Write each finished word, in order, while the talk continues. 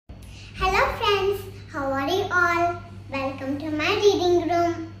Morning all, welcome to my reading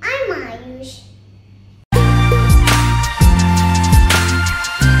room. I'm Aayush.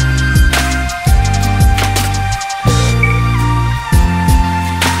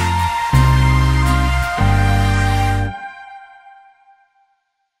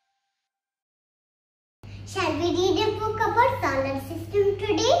 Shall we read a book about solar system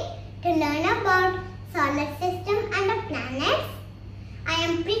today to learn about solar system and the planets? I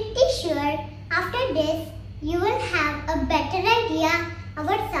am pretty sure after this you will have a better idea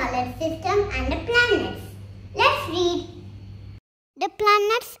about solar system and the planets. Let's read The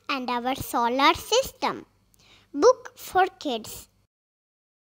Planets and Our Solar System. Book for kids.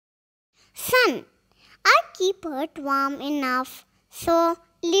 Sun. I keep Earth warm enough so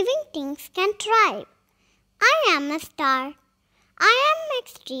living things can thrive. I am a star. I am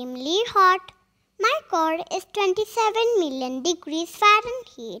extremely hot. My core is 27 million degrees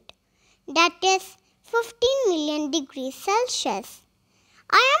Fahrenheit. That is 15 million degrees Celsius.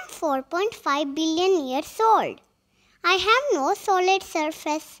 I am 4.5 billion years old. I have no solid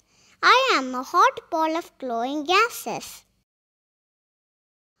surface. I am a hot ball of glowing gases.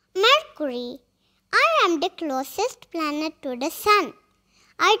 Mercury. I am the closest planet to the Sun.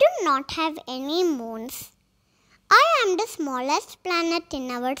 I do not have any moons. I am the smallest planet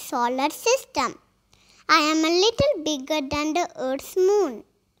in our solar system. I am a little bigger than the Earth's moon.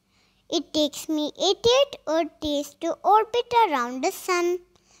 It takes me 88 Earth days to orbit around the Sun.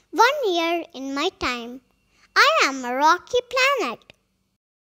 1 year in my time. I am a rocky planet.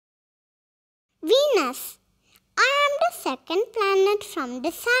 Venus. I am the second planet from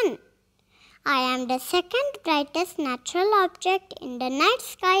the Sun. I am the second brightest natural object in the night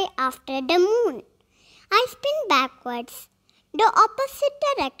sky after the moon. I spin backwards, the opposite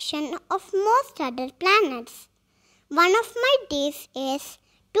direction of most other planets. One of my days is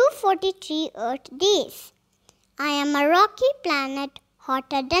 243 Earth days. I am a rocky planet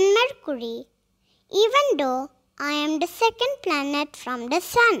hotter than Mercury, even though I am the second planet from the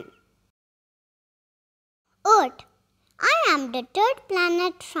Sun. Earth. I am the third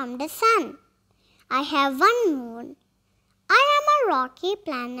planet from the Sun. I have one moon. I am a rocky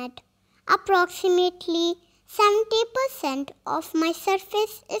planet. Approximately 70% of my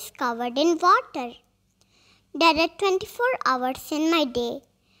surface is covered in water. There are 24 hours in my day.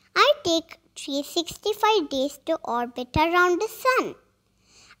 I take 365 days to orbit around the Sun.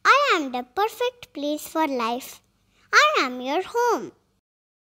 I am the perfect place for life. I am your home.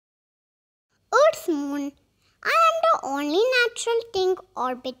 Earth's moon. I am the only natural thing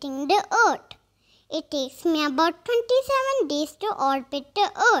orbiting the Earth. It takes me about 27 days to orbit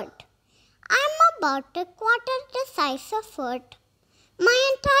the Earth. I am about a quarter the size of Earth.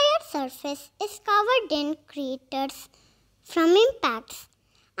 My entire surface is covered in craters from impacts.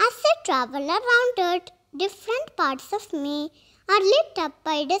 As I travel around Earth, different parts of me are lit up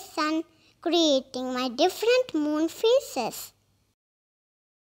by the Sun, creating my different moon phases.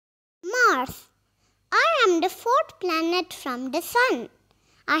 Mars. I am the fourth planet from the Sun.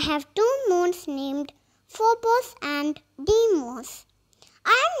 I have two moons named Phobos and Deimos.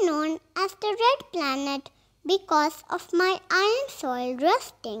 I am known as the red planet because of my iron soil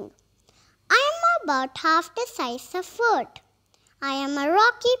rusting. I am about half the size of Earth. I am a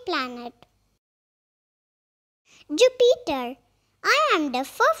rocky planet. Jupiter. I am the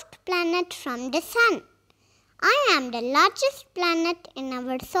fifth planet from the Sun. I am the largest planet in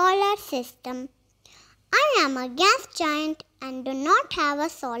our solar system. I am a gas giant and do not have a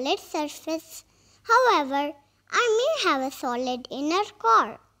solid surface. However, I may have a solid inner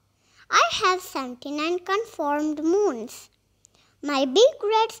core. I have 79 conformed moons. My big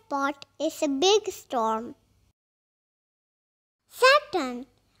red spot is a big storm. Saturn.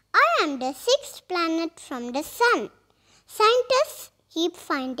 I am the sixth planet from the Sun. Scientists keep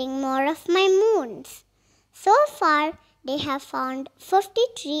finding more of my moons. So far, they have found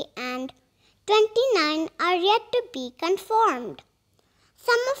 53 and 29 are yet to be conformed.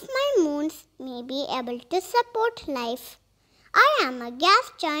 Some of my moons may be able to support life. I am a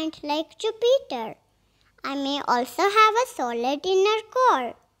gas giant like Jupiter. I may also have a solid inner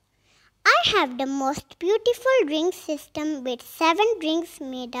core. I have the most beautiful ring system with 7 rings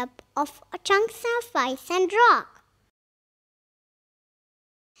made up of chunks of ice and rock.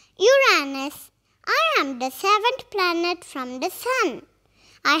 Uranus. I am the 7th planet from the Sun.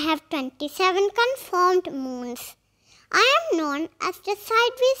 I have 27 conformed moons. I am known as the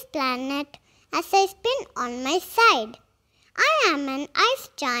sideways planet as I spin on my side. I am an ice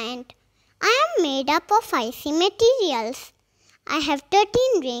giant. I am made up of icy materials. I have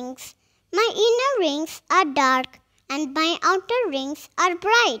 13 rings. My inner rings are dark and my outer rings are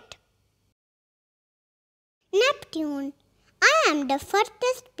bright. Neptune. I am the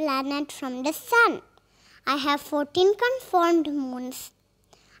furthest planet from the Sun. I have 14 confirmed moons.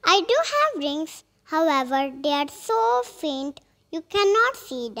 I do have rings, however, they are so faint you cannot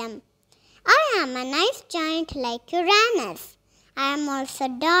see them. I am an ice giant like Uranus. I am also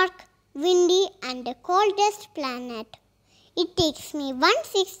dark, windy, and the coldest planet. It takes me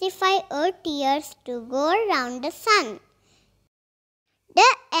 165 Earth years to go around the Sun.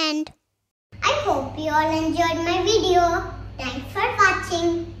 The end. I hope you all enjoyed my video. Thanks for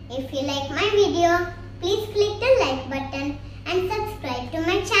watching. If you like my video, please click the like button